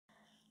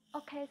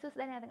Ok, so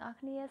đây là từng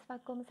គ្នាស្វា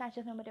គមន៍សា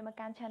ជាក្នុងមក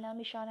កាន់ channel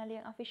Shawna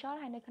Leang official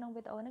ហើយនៅក្នុង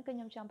វីដេអូនេះគឺខ្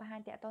ញុំចង់បង្ហា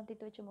ញតាក់ទងទី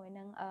ទួយជាមួយ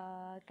នឹង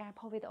ការ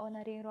ផុសវីដេអូ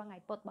នៅរៀងរាល់ថ្ងៃ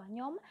ពុធរបស់ខ្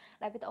ញុំ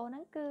ដែលវីដេអូហ្នឹ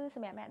ងគឺស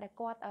ម្រាប់អ្នកដែល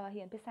គាត់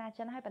រៀនភាសា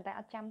ចិនហើយប៉ុន្តែ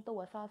អត់ចាំតួ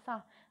អក្សរសោះ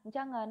អញ្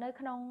ចឹងនៅ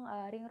ក្នុង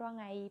រៀងរាល់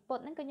ថ្ងៃពុធ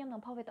ហ្នឹងគឺខ្ញុំនឹ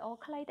ងផុសវីដេអូ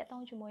ខ្លីតាក់ទ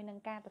ងជាមួយនឹង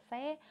ការសរ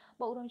សេរ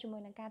បូករួមជាមួ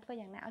យនឹងការធ្វើ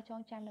យ៉ាងណាឲ្យច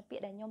ងចាំនៅពាក្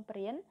យដែលខ្ញុំប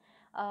រៀន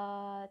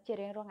ជា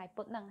រៀងរាល់ថ្ងៃ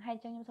ពុធហ្នឹងហើយអ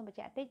ញ្ចឹងខ្ញុំសូមបញ្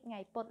ជាក់តិចថ្ងៃ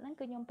ពុធហ្នឹង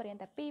គឺខ្ញុំបរៀន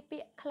តែ2ពា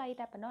ក្យខ្លី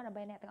តែប៉ុណ្ណោះដើម្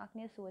បីអ្នកទាំងអស់គ្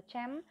នាស្រួល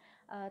ចាំ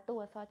តួ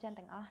អក្សរចិន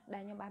ទាំងអស់ដែ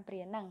លខ្ញុំបានប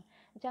រៀនហ្នឹង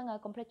អញ្ចឹង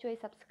កុំភ្លេចជួយ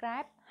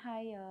subscribe ហើ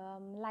យ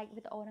like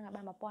វីដេអូហ្នឹងឲ្យ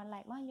បាន 1000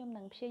 like មកខ្ញុំ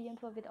នឹងព្យាយាម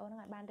ធ្វើវីដេអូហ្នឹង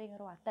ឲ្យបានរៀង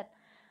រាល់អាទិត្យ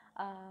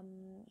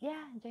យ៉ា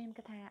អញ្ចឹងខ្ញុំ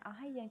គិតថាអស់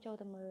ហើយយើងចូល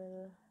ទៅមើល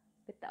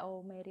វីដេអូ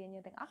មេរៀនយើ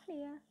ងទាំងអស់គ្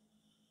នា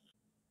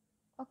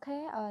អូខេ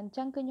អញ្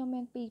ចឹងគឺខ្ញុំ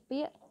មាន2ពាក្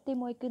យទី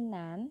1គឺ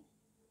ណាន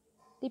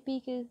ទី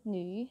2គឺ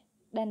ញី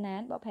ដែលណា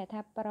នបកប្រែថា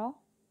ប្រុស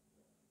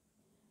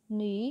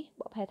ញី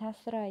បកប្រែថា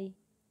ស្រី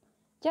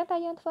ចឹងតើ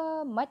យើងធ្វើ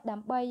មិនដើ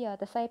ម្បី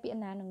ទៅសេពាក្យ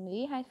ណានឹង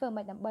នេះហើយធ្វើ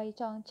មិនដើម្បី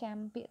ចងចាំ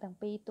ពាក្យទាំង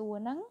ពីរតួ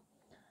ហ្នឹង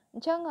អ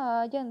ញ្ចឹង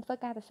យើងធ្វើ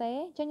ការសរសេរ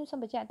ចឹងខ្ញុំសូម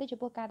បញ្ជាក់តិចចំ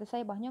ពោះការសរសេ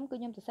ររបស់ខ្ញុំគឺ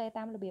ខ្ញុំសរសេរ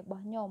តាមរបៀបរប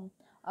ស់ខ្ញុំ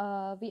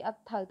វាអ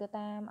ត់ត្រូវទៅ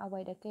តាមអ្វី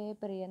ដែលគេ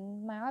បរៀន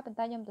មកហើយប៉ុន្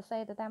តែខ្ញុំសរសេ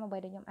រទៅតាមអ្វី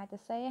ដែលខ្ញុំអាចស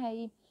រសេរហើយ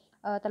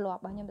ទម្លាប់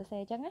របស់ខ្ញុំសរសេ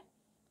រចឹងណា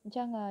អញ្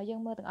ចឹងយើង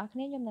មើលទាំងអស់គ្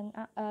នាខ្ញុំនឹង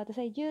សរ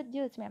សេរ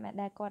យឺតសម្រាប់អ្នក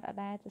ដែលគាត់អត់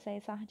ដែរសរសេរ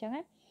សោះអញ្ចឹង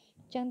ណា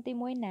អញ្ចឹងទី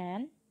1ណា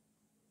ន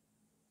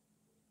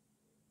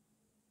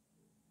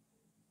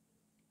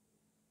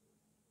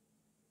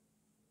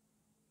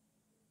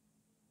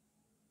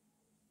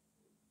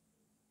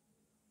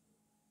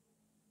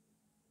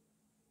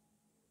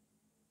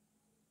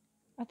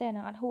អត់ទេអា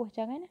នឹងអត់ហួសអញ្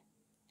ចឹងណា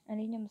អា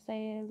នេះខ្ញុំសេ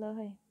លើ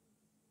ហើយ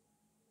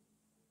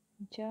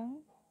អញ្ចឹង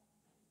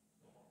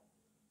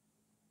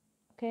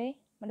អូខេ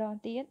ម្ដង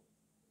ទៀត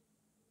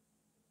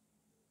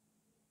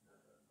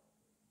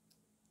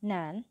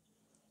ណាន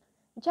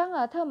អញ្ចឹង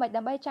ធ្វើមិន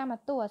ដើម្បីចាំ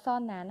តួអក្សរ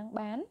ណានឹង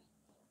បាន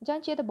អញ្ចឹង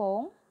ជាដំបូ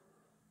ង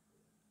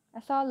អ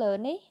ក្សរលើ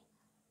នេះ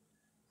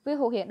វា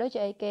ហូររៀងដូចជា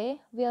អីគេ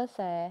វាល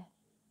សែ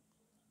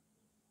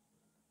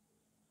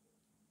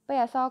ពេល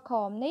អក្សរក្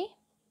រោមនេះ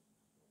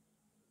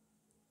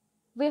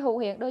វាហូរ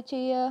រៀងដូច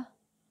ជា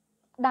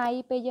ដៃ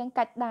ពេលយើង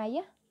កាច់ដៃ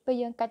ពេល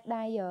យើងកាច់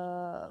ដៃ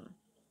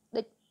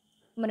ដូច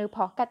មនុស្ស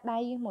ប្រុសកាច់ដៃ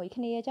មួយ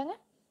គ្នាអញ្ចឹងណា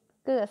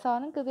គឺអក្សរ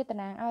ហ្នឹងគឺវាតំ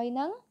ណាងឲ្យហ្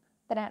នឹង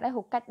តំណាងឲ្យ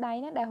ហូរកាច់ដៃ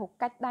ហ្នឹងដែលហូរ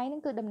កាច់ដៃហ្នឹ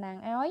ងគឺតំណាង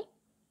ឲ្យ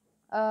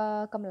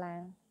កម្លាំ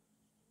ង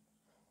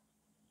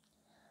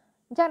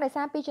អញ្ចឹងដោយ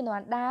សារពីជំនា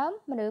ន់ដើម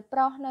មនុស្សប្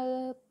រុសនៅ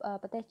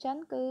ប្រទេសចិន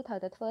គឺត្រូវ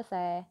តែធ្វើស្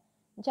រែ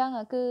អញ្ចឹង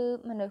គឺ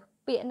មនុស្ស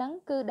ពាក្យហ្នឹង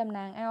គឺតំ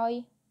ណាងឲ្យ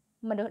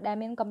មនុស្សដែល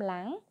មានកម្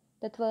លាំង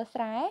ទៅធ្វើ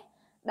ស្រែ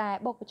ដែល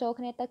បុកបញ្ចូល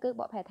គ្នាទៅគឺ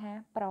បកប្រែថា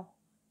ប្រុស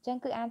អញ្ចឹង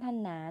គឺអានថា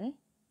ណាន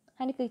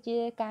ហើយនេះគឺជា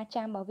ការ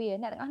ចាំរបស់វា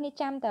អ្នកទាំងអស់គ្នា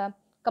ចាំតែ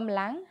កម្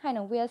លាំងហើយ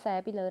នឹងវាលស្រែ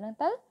ពីលើហ្នឹង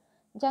ទៅ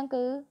អញ្ចឹង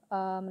គឺ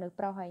មនុស្ស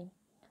ប្រុសហើយ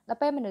ដល់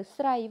ពេលមនុស្ស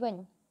ស្រីវិញ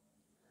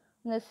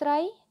មនុស្សស្រី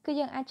គឺ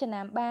យើងអាចចំ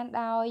ណាំបាន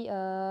ដោយ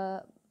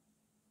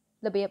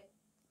របៀប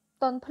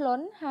តន់ភ្លុន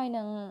ហើយ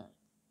នឹង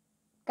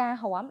ការ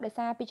រាំដោយ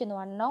សារពីជំ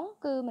នាន់នោះ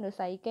គឺមនុស្ស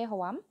ស្រីគេ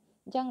រាំ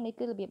អញ្ចឹងនេះ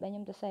គឺរបៀបដែលខ្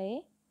ញុំសរសេរ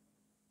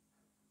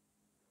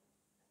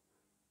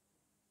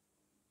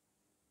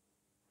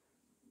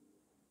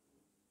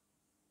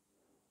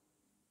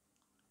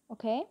អូ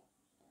ខេ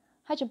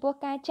ហើយចំពោះ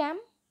ការចាំ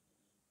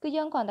គឺ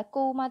យើងគ្រាន់តែ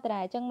គូមកដ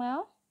ដែលអញ្ចឹងមក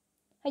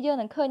ហើយយើង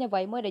នឹងឃើញអ្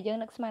វីមួយដែលយើង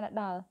នឹកស្មាន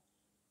ដល់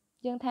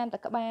យើងថែមតែ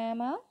ក្បាល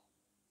មក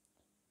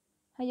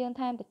ហើយយើង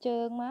ថែមតែជើ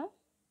ងមក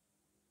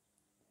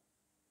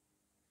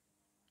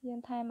យើង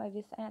ថែមឲ្យ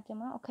វាស្អាតចឹង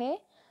មកអូខេ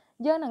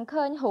យើងនឹង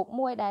ឃើញរូប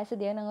មួយដែលស្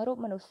តៀងនឹងរូប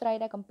មនុស្សស្រី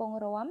ដែលកំពុង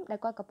រាំដែល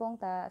គាត់កំពុង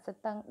តែ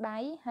ស្ទឹងដៃ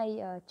ហើយ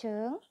ជើ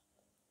ង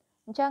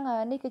អញ្ចឹង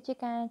នេះគឺជា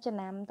ការចំ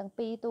ណាំទាំង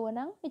ពីរតួហ្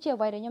នឹងនេះជា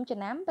អ្វីដែលខ្ញុំចំ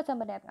ណាំបើសិន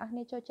បើអ្នកទាំងអស់គ្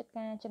នាចូលចិត្ត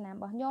ការចំណាំរ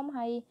បស់ខ្ញុំ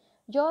ហើយ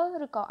យល់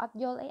ឬក៏អត់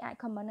យល់អីអាច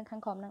comment នៅខា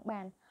ងក្រោមហ្នឹង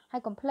បានហើ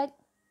យកុំភ្លេច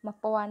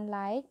1000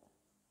 like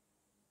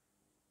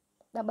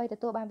ដើម្បីទ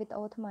ទួលបានវីដេ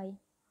អូថ្មី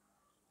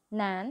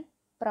ណាន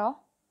ប្រុស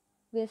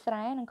វាស្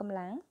រែនិងកម្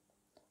លាំង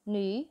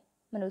ញី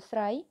មនុស្សស្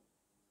រី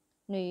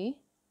ញី